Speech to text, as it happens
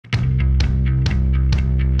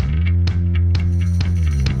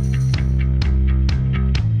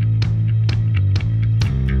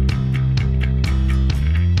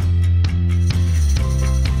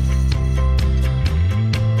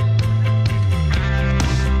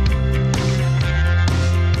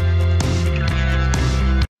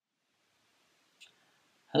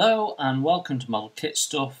Hello and welcome to Model Kit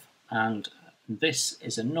Stuff, and this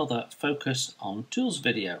is another Focus on Tools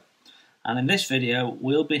video. And in this video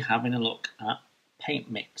we'll be having a look at paint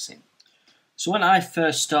mixing. So when I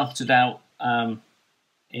first started out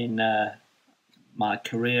in my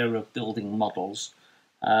career of building models,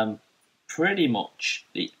 pretty much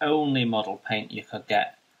the only model paint you could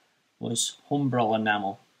get was Humbrol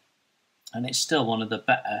enamel, and it's still one of the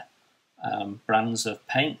better brands of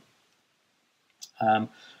paint.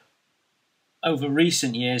 Over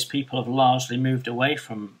recent years, people have largely moved away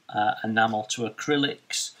from enamel to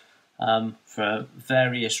acrylics for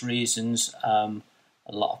various reasons. A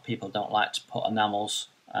lot of people don't like to put enamels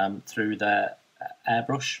through their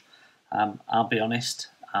airbrush. I'll be honest,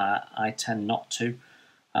 I tend not to.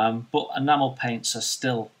 But enamel paints are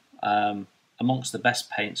still amongst the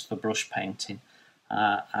best paints for brush painting.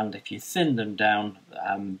 And if you thin them down,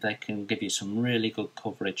 they can give you some really good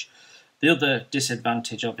coverage. The other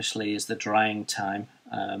disadvantage, obviously, is the drying time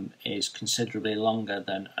is considerably longer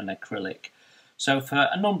than an acrylic. So for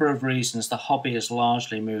a number of reasons, the hobby has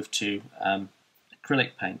largely moved to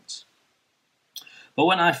acrylic paints. But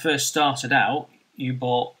when I first started out, you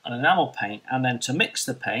bought an enamel paint, and then to mix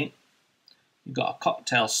the paint, you got a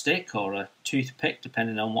cocktail stick or a toothpick,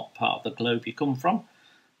 depending on what part of the globe you come from,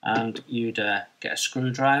 and you'd get a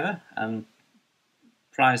screwdriver and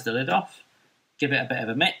prise the lid off, give it a bit of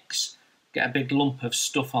a mix, get a big lump of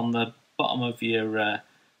stuff on the bottom of your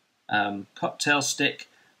cocktail stick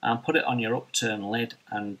and put it on your upturned lid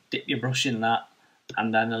and dip your brush in that,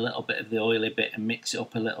 and then a little bit of the oily bit and mix it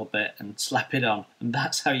up a little bit and slap it on, and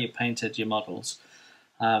that's how you painted your models.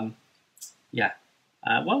 Well,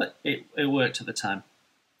 it worked at the time.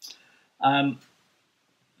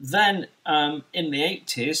 Then in the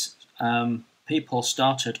 80s, people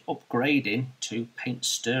started upgrading to paint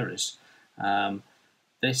stirrers.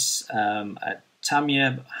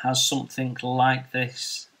 Tamiya has something like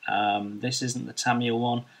this. This isn't the Tamiya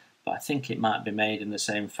one, but I think it might be made in the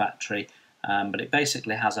same factory. But it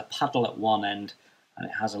basically has a paddle at one end and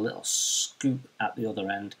it has a little scoop at the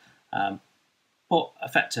other end. But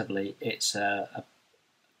effectively, it's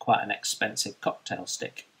quite an expensive cocktail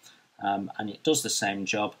stick, and it does the same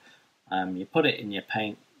job. You put it in your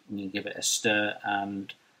paint and you give it a stir,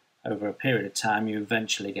 and over a period of time, you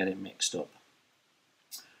eventually get it mixed up.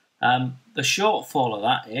 The shortfall of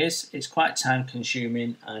that is it's quite time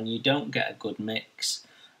consuming and you don't get a good mix,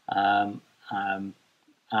 and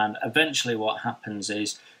eventually what happens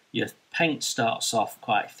is your paint starts off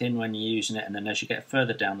quite thin when you're using it, and then as you get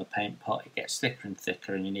further down the paint pot it gets thicker and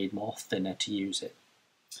thicker and you need more thinner to use it.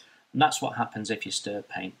 And that's what happens if you stir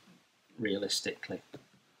paint, realistically.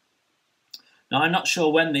 Now, I'm not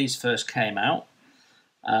sure when these first came out,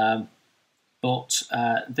 but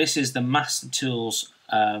this is the Master Tools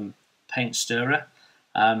paint stirrer.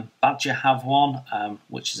 Badger have one,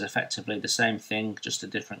 which is effectively the same thing, just a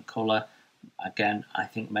different colour. Again, I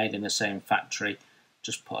think made in the same factory,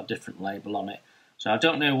 just put a different label on it. So I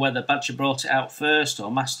don't know whether Badger brought it out first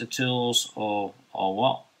or Master Tools or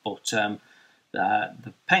what, but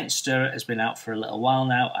the paint stirrer has been out for a little while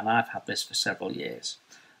now, and I've had this for several years.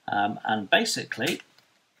 And basically,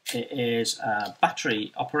 it is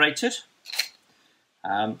battery operated.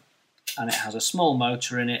 And it has a small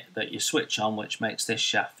motor in it that you switch on, which makes this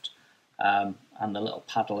shaft and the little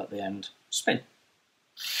paddle at the end spin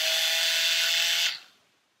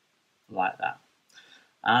like that.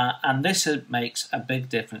 And this makes a big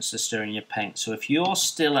difference to stirring your paint. So if you're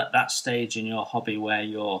still at that stage in your hobby where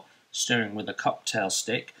you're stirring with a cocktail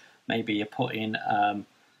stick, maybe you're putting a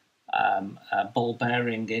ball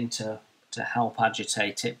bearing in to help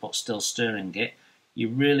agitate it but still stirring it, you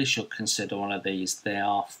really should consider one of these. They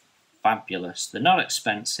are fabulous. They're not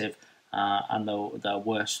expensive, and they're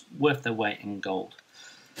worth their weight in gold.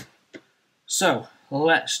 So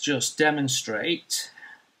let's just demonstrate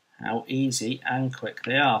how easy and quick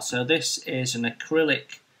they are. So this is an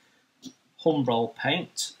acrylic Humbrol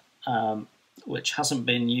paint, which hasn't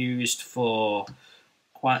been used for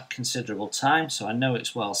quite considerable time, so I know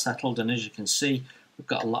it's well settled, and as you can see, we've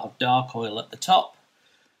got a lot of dark oil at the top.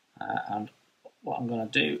 And what I'm going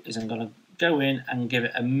to do is I'm going to go in and give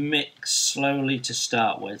it a mix slowly to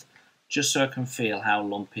start with, just so I can feel how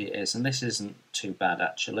lumpy it is, and this isn't too bad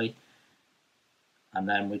actually. And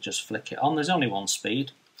then we just flick it on. There's only one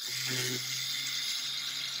speed.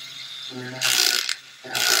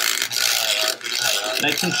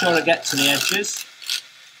 Making sure I get to the edges.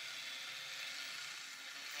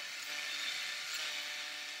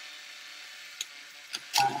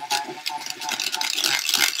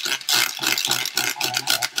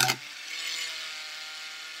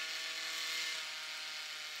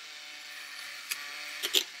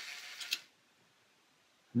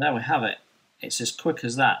 And there we have it. It's as quick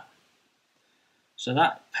as that. So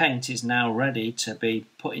that paint is now ready to be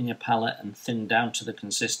put in your palette and thinned down to the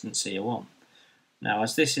consistency you want. Now,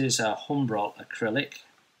 as this is a Humbrol acrylic,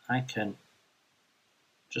 I can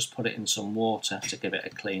just put it in some water to give it a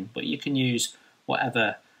clean, but you can use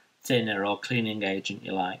whatever thinner or cleaning agent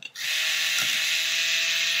you like.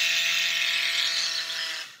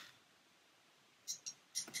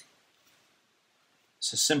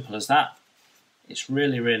 It's as simple as that. It's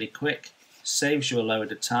really, really quick, saves you a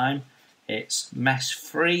load of time, it's mess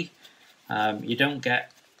free, you don't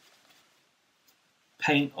get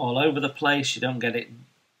paint all over the place, you don't get it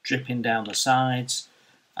dripping down the sides.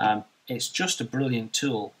 It's just a brilliant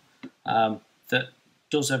tool that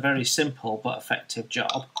does a very simple but effective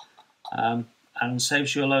job, and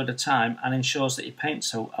saves you a load of time and ensures that your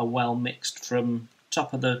paints are well mixed from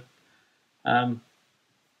top of the bottle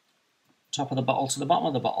to the bottom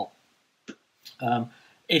of the bottle.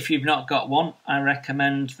 If you've not got one, I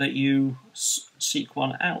recommend that you seek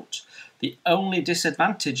one out. The only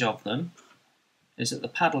disadvantage of them is that the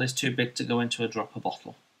paddle is too big to go into a dropper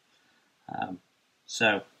bottle.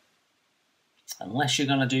 So unless you're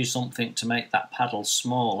going to do something to make that paddle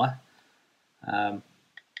smaller,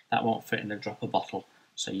 that won't fit in a dropper bottle.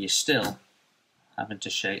 So you're still having to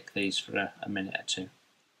shake these for a minute or two.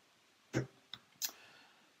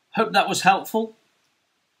 Hope that was helpful.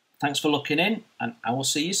 Thanks for looking in, and I will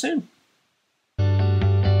see you soon.